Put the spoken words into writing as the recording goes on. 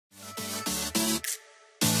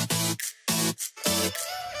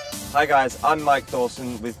Hi guys, I'm Mike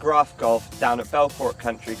Dawson with Graff Golf down at Belport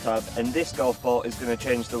Country Club, and this golf ball is going to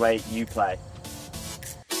change the way you play.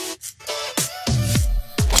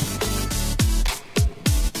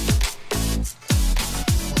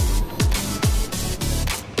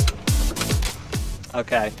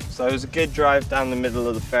 Okay, so it was a good drive down the middle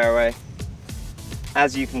of the fairway.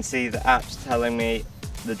 As you can see, the app's telling me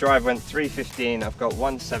the drive went 315, I've got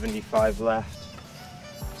 175 left.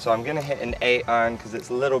 So I'm going to hit an 8 iron because it's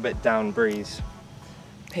a little bit down breeze.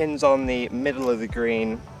 Pin's on the middle of the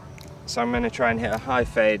green, so I'm going to try and hit a high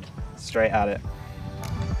fade straight at it.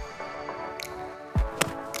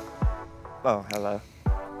 Oh, hello.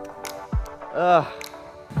 Ugh.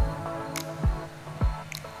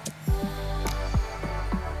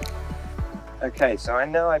 Okay, so I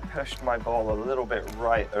know I pushed my ball a little bit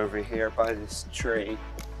right over here by this tree.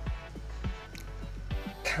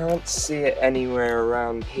 Can't see it anywhere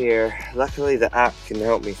around here. Luckily the app can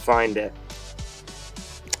help me find it.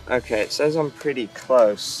 Okay, it says I'm pretty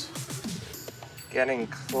close. Getting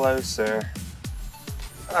closer.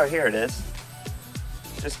 Oh, here it is.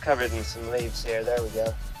 Just covered in some leaves here. There we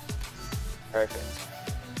go. Perfect.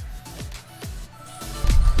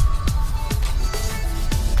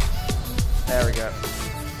 There we go.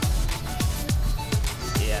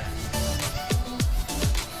 Yeah.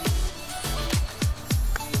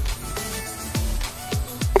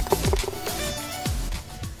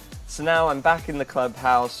 So now I'm back in the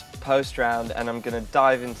clubhouse post round, and I'm going to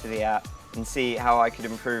dive into the app and see how I could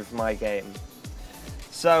improve my game.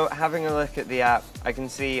 So having a look at the app, I can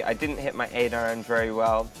see I didn't hit my 8 iron very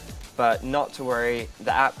well, but not to worry,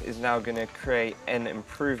 the app is now going to create an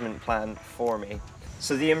improvement plan for me.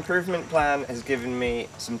 So the improvement plan has given me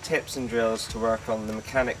some tips and drills to work on the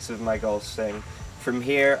mechanics of my golf swing. From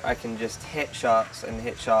here I can just hit shots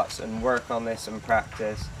and work on this and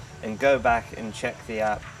practice, and go back and check the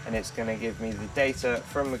app, and it's going to give me the data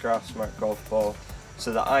from the Graff Smart Golf Ball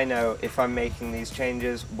so that I know if I'm making these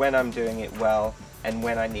changes, when I'm doing it well, and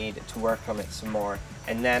when I need to work on it some more.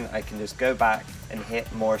 And then I can just go back and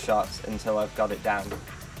hit more shots until I've got it down.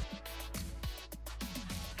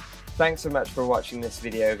 Thanks so much for watching this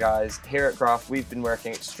video, guys. Here at Graff, we've been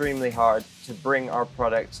working extremely hard to bring our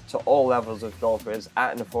product to all levels of golfers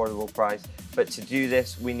at an affordable price. But to do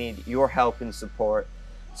this, we need your help and support.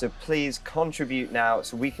 So please contribute now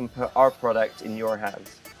so we can put our product in your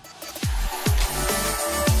hands.